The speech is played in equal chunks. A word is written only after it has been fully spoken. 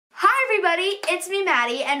everybody, it's me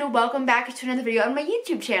Maddie and welcome back to another video on my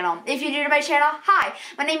YouTube channel. If you're new to my channel, hi,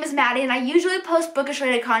 my name is Maddie and I usually post bookish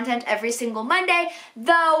related content every single Monday,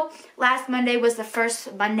 though last Monday was the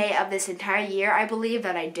first Monday of this entire year, I believe,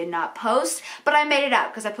 that I did not post, but I made it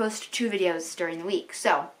up because I posted 2 videos during the week,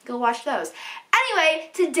 so go watch those. Anyway,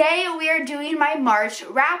 today we are doing my March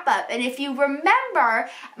wrap-up, and if you remember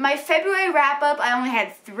my February wrap-up, I only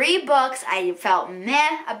had 3 books. I felt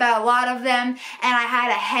meh about a lot of them, and I had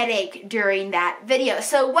a headache during that video,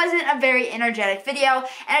 so it wasn't a very energetic video,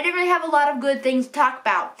 and I didn't really have a lot of good things to talk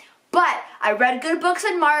about. But I read good books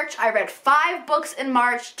in March. I read 5 books in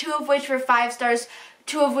March, 2 of which were 5 stars,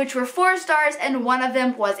 2 of which were 4 stars, and 1 of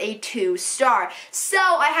them was a 2-star. So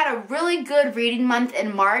I had a really good reading month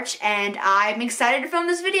in March, and I'm excited to film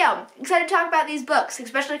this video. Excited to talk about these books,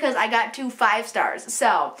 especially because I got 2 5 stars.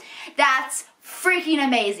 So that's freaking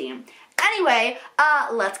amazing. Anyway,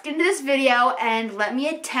 let's get into this video and let me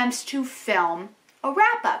attempt to film a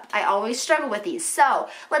wrap-up. I always struggle with these, so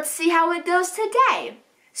let's see how it goes today.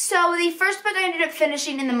 So the first book I ended up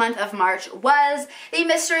finishing in the month of March was The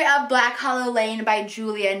Mystery of Black Hollow Lane by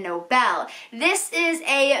Julia Nobel. This is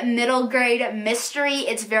a middle grade mystery.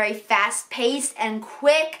 It's very fast paced and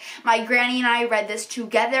quick. My granny and I read this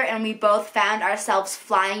together and we both found ourselves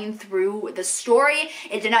flying through the story.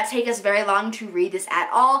 It did not take us very long to read this at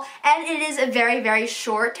all, and it is very, very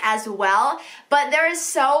short as well. But there is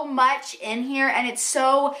so much in here and it's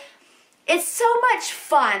so much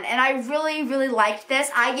fun, and I really, really liked this.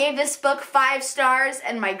 I gave this book 5 stars,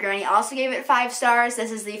 and my granny also gave it 5 stars.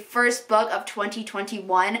 This is the first book of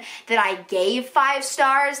 2021 that I gave 5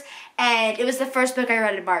 stars, and it was the first book I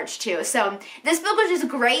read in March too. So this book was just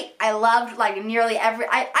great. I loved like nearly I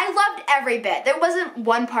loved every bit. There wasn't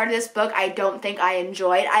one part of this book I don't think I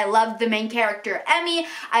enjoyed. I loved the main character, Emmy.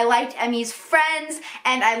 I liked Emmy's friends,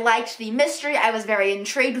 and I liked the mystery. I was very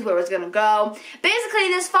intrigued with where it was going to go. Basically,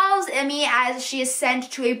 this follows Emmy as she is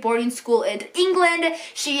sent to a boarding school in England.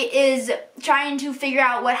 She is trying to figure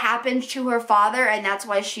out what happened to her father, and that's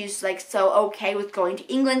why she's like so okay with going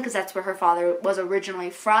to England, because that's where her father was originally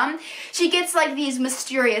from. She gets like these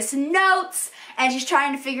mysterious notes, and she's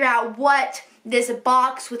trying to figure out what this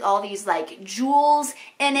box with all these like jewels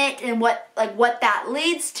in it and what that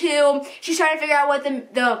leads to. She's trying to figure out what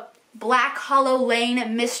the Black Hollow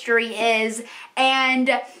Lane mystery is,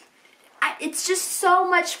 and it's just so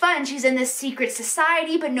much fun. She's in this secret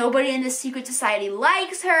society, but nobody in this secret society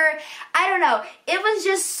likes her. I don't know. It was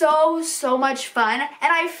just so much fun. And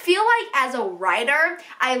I feel like as a writer,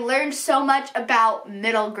 I learned so much about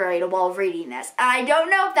middle grade while reading this. And I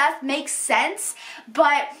don't know if that makes sense,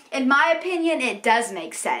 but in my opinion, it does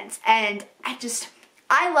make sense. And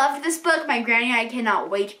I loved this book. My granny and I cannot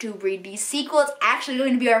wait to read the sequel. It's actually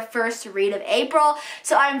going to be our first read of April,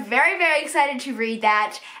 so I'm very, very excited to read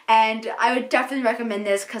that, and I would definitely recommend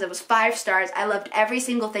this because it was 5 stars. I loved every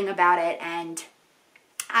single thing about it, and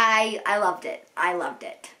I loved it. I loved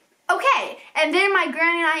it. Okay, and then my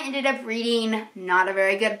granny and I ended up reading not a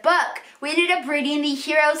very good book. We ended up reading The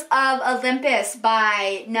Heroes of Olympus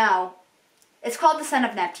by, it's called The Son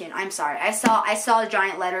of Neptune. I'm sorry. I saw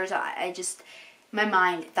giant letters. My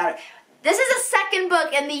mind thought, this is the second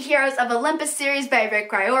book in the Heroes of Olympus series by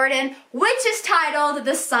Rick Riordan, which is titled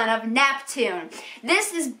The Son of Neptune.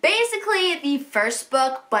 This is basically the first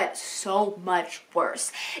book, but so much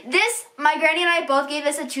worse. My granny and I both gave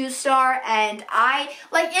this a 2-star, and in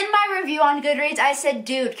my review on Goodreads, I said,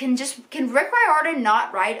 dude, can Rick Riordan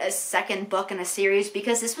not write a second book in a series,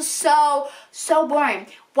 because this was so boring.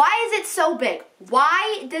 Why is it so big?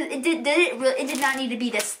 Why it did not need to be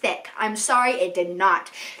this thick. I'm sorry, it did not.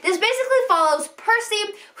 This basically follows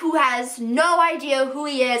Percy, who has no idea who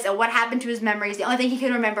he is and what happened to his memories. The only thing he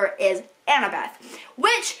can remember is Annabeth,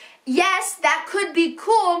 which, yes, that could be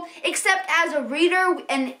cool, except as a reader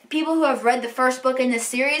and people who have read the first book in this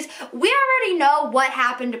series, we already know what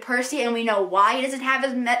happened to Percy and we know why he doesn't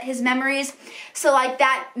have his memories. So like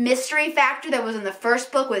that mystery factor that was in the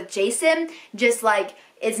first book with Jason, just like,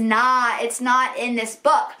 it's not in this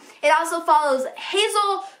book. It also follows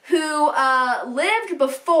Hazel, who lived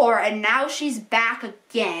before and now she's back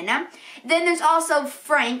again. Then there's also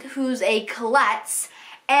Frank, who's a Colette's,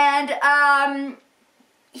 and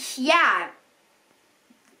yeah,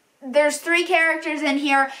 there's 3 characters in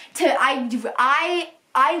here.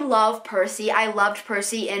 I love Percy. I loved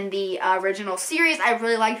Percy in the original series. I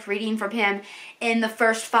really liked reading from him in the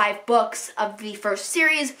first 5 books of the first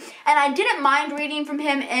series, and I didn't mind reading from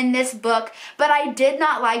him in this book, but I did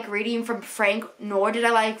not like reading from Frank, nor did I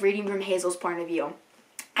like reading from Hazel's point of view.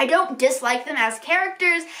 I don't dislike them as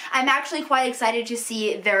characters. I'm actually quite excited to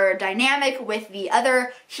see their dynamic with the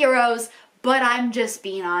other heroes, but I'm just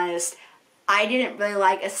being honest. I didn't really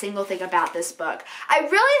like a single thing about this book. I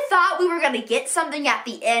really thought we were going to get something at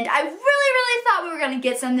the end. I really thought we were going to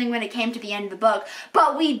get something when it came to the end of the book,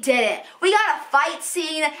 but we didn't. We got a fight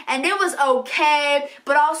scene, and it was okay,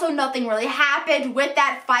 but also nothing really happened with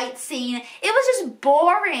that fight scene. It was just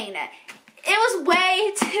boring. It was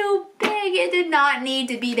way too big. It did not need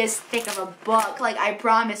to be this thick of a book. Like, I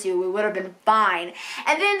promise you, we would have been fine.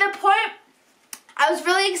 And then the point, I was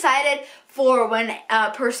really excited for when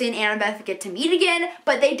Percy and Annabeth get to meet again,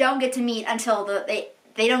 but they don't get to meet until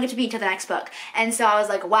they don't get to meet until the next book. And so I was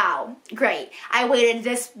like, wow, great. I waited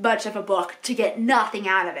this much of a book to get nothing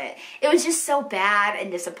out of it. It was just so bad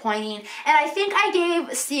and disappointing. And I think I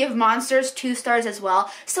gave Sea of Monsters 2 stars as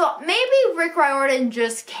well. So maybe Rick Riordan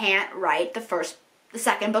just can't write the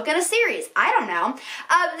second book in a series. I don't know.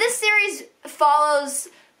 This series follows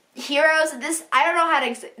heroes. I don't know how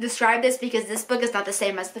to describe this because this book is not the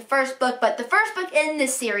same as the first book, but the first book in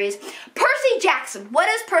this series, Percy Jackson. What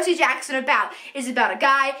is Percy Jackson about? It's about a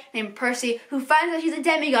guy named Percy who finds out he's a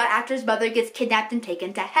demigod after his mother gets kidnapped and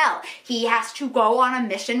taken to hell. He has to go on a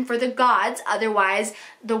mission for the gods, otherwise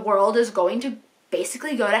the world is going to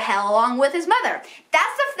basically go to hell along with his mother.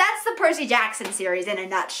 That's the Percy Jackson series in a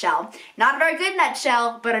nutshell. Not a very good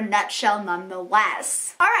nutshell, but a nutshell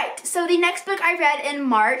nonetheless. Alright, so the next book I read in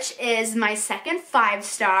March is my second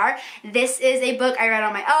 5-star. This is a book I read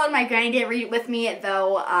on my own. My granny didn't read it with me,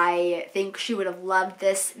 though I think she would have loved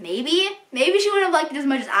this. Maybe she would have liked it as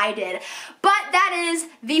much as I did. But that is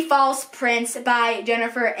The False Prince by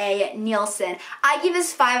Jennifer A. Nielsen. I give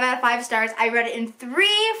this 5 out of 5 stars. I read it in 3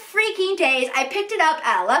 freaking days. I picked it up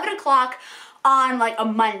at 11 o'clock on like a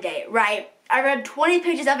Monday, right? I read 20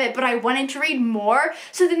 pages of it, but I wanted to read more.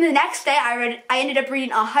 So then the next day I ended up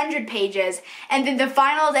reading 100 pages. And then the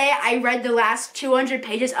final day I read the last 200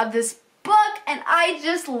 pages of this book, and I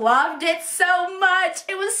just loved it so much.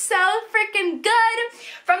 It was so freaking good.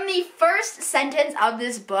 From the first sentence of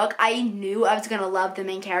this book, I knew I was gonna love the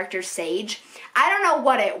main character, Sage. I don't know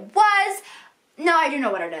what it was. No, I do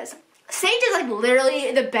know what it is. Sage is like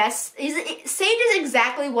literally the best. Sage is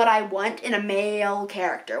exactly what I want in a male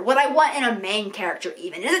character. What I want in a main character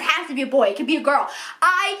even. It doesn't have to be a boy. It could be a girl.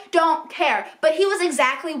 I don't care. But he was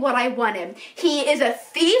exactly what I wanted. He is a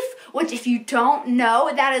thief, which if you don't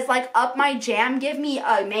know, that is like up my jam. Give me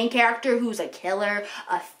a main character who's a killer,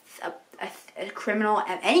 a criminal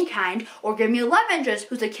of any kind, or give me a love interest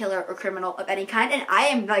who's a killer or criminal of any kind, and I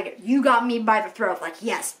am like, you got me by the throat. Like,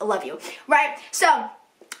 yes, I love you. Right? So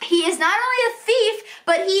he is not only a thief,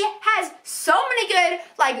 but he has so many good,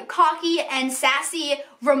 like, cocky and sassy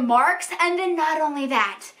remarks. And then not only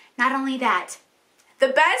that, the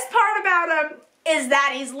best part about him is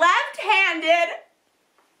that he's left-handed.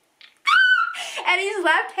 And he's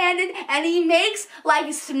left-handed, and he makes, like,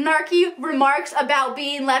 snarky remarks about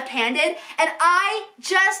being left-handed. And I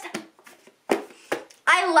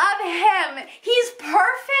love him. He's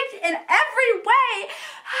perfect in every way.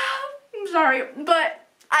 I'm sorry, but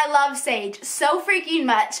I love Sage so freaking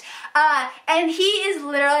much, and he is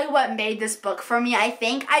literally what made this book for me, I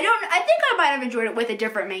think. I think I might have enjoyed it with a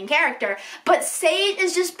different main character, but Sage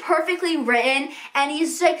is just perfectly written, and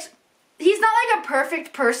he's not like a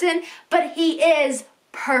perfect person, but he is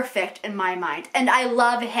perfect in my mind, and I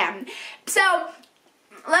love him. So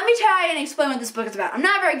let me try and explain what this book is about. I'm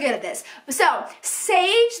not very good at this. So,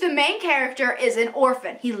 Sage, the main character, is an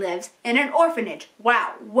orphan. He lives in an orphanage.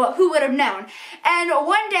 Wow, who would have known? And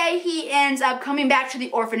one day he ends up coming back to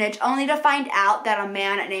the orphanage only to find out that a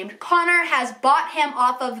man named Connor has bought him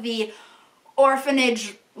off of the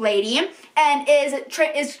orphanage lady and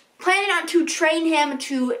is planning on to train him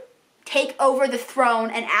to take over the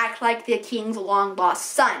throne and act like the king's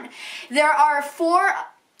long-lost son. There are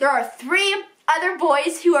 3 other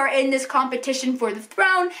boys who are in this competition for the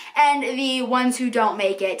throne, and the ones who don't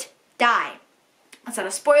make it die. That's not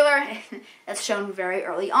a spoiler. That's shown very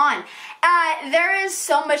early on. There is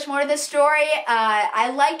so much more to this story.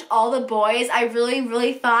 I liked all the boys. I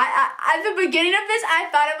really thought, at the beginning of this, I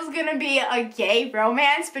thought it was going to be a gay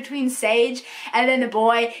romance between Sage and then the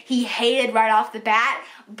boy he hated right off the bat.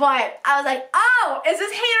 But I was like, oh, is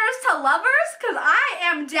this haters to lovers? Because I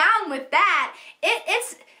am down with that.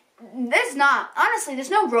 Honestly,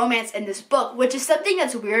 there's no romance in this book, which is something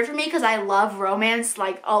that's weird for me because I love romance,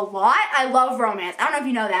 like, a lot. I love romance. I don't know if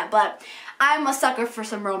you know that, but I'm a sucker for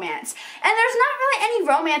some romance. And there's not really any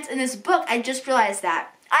romance in this book. I just realized that.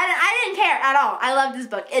 I didn't care at all. I love this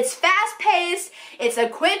book. It's fast-paced. It's a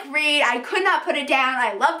quick read. I could not put it down.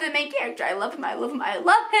 I love the main character. I love him. I love him. I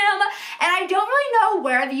love him. And I don't really know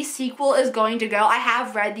where the sequel is going to go. I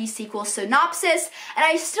have read the sequel synopsis, and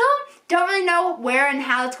I still don't really know where and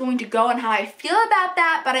how it's going to go and how I feel about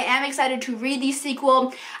that, but I am excited to read the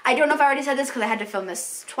sequel. I don't know if I already said this because I had to film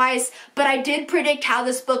this twice, but I did predict how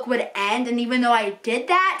this book would end, and even though I did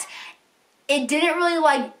that, it didn't really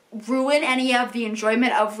like ruin any of the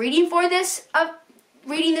enjoyment of reading this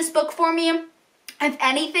book for me. If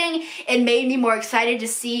anything, it made me more excited to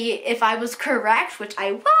see if I was correct, which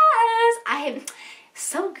I was. I am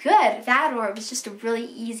so good. That, or it was just a really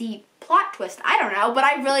easy plot twist. I don't know, but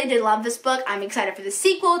I really did love this book. I'm excited for the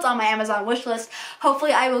sequel. It's on my Amazon wish list.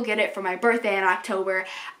 Hopefully I will get it for my birthday in October.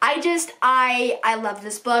 I love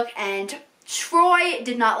this book, and Troy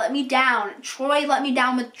did not let me down. Troy let me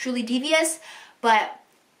down with Truly Devious, but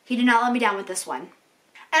he did not let me down with this one.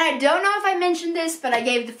 And I don't know if I mentioned this, but I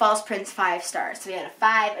gave The False Prince 5 stars. So we had a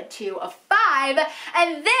 5, a 2, a 5.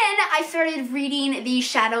 And then I started reading the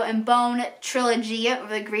Shadow and Bone trilogy,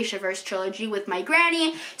 the Grishaverse trilogy, with my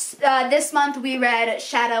granny. This month we read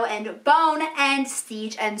Shadow and Bone and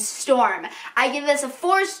Siege and Storm. I give this a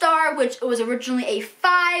 4 star, which was originally a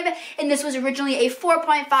 5, and this was originally a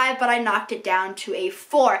 4.5, but I knocked it down to a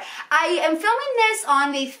 4. I am filming this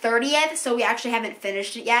on the 30th, so we actually haven't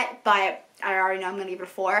finished it yet, but I already know I'm going to give it a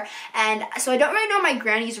 4. And so I don't really know my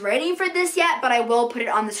granny's rating for this yet, but I will put it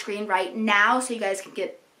on the screen right now so you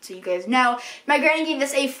guys know. My granny gave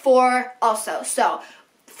this a 4 also. So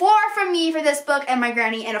 4 from me for this book and my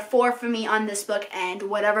granny, and a 4 from me on this book and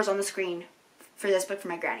whatever's on the screen for this book for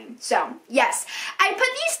my granny. So, yes. I put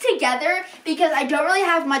these together because I don't really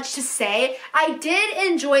have much to say. I did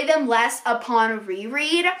enjoy them less upon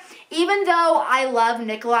reread. Even though I love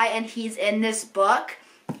Nikolai and he's in this book,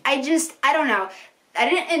 I don't know. I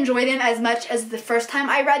didn't enjoy them as much as the first time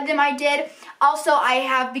I read them I did. Also, I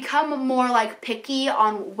have become more like picky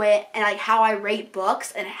on how I rate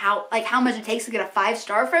books and how much it takes to get a 5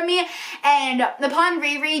 star from me. And upon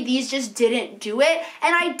reread, these just didn't do it.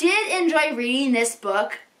 And I did enjoy reading this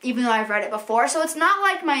book, even though I've read it before. So it's not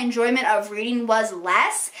like my enjoyment of reading was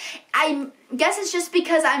less. I guess it's just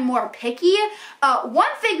because I'm more picky.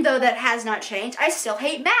 One thing, though, that has not changed, I still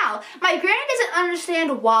hate Mal. My granny doesn't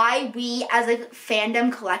understand why we, as a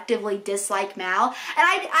fandom, collectively dislike Mal. And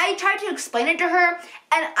I tried to explain it to her,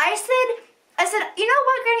 and I said, you know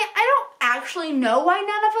what, Granny, I don't actually know why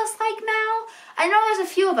none of us like Mal. I know there's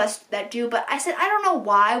a few of us that do, but I said, I don't know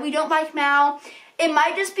why we don't like Mal. It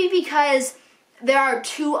might just be because there are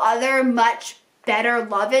 2 other much better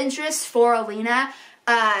love interests for Alina,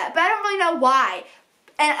 but I don't really know why.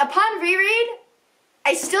 And upon reread,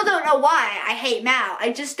 I still don't know why I hate Mal.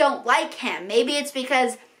 I just don't like him. Maybe it's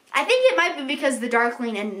because, I think it might be because the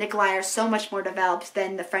Darkling and Nikolai are so much more developed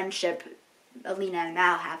than the friendship Alina and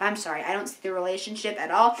Mal have. I'm sorry, I don't see the relationship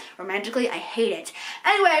at all. Romantically, I hate it.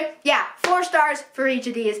 Anyway, yeah, 4 stars for each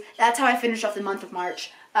of these. That's how I finished off the month of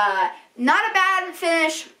March. Not a bad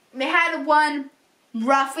finish. We had one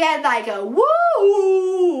rough, we had like a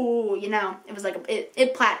woo, you know, it was like,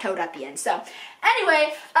 it plateaued at the end. So,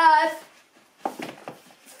 anyway,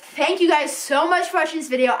 thank you guys so much for watching this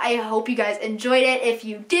video. I hope you guys enjoyed it. If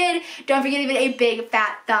you did, don't forget to give it a big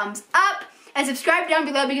fat thumbs up. And subscribe down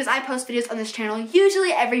below because I post videos on this channel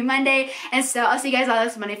usually every Monday. And so I'll see you guys all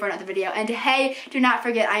next Monday for another video. And hey, do not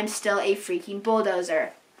forget, I'm still a freaking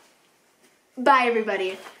bulldozer. Bye,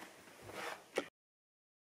 everybody.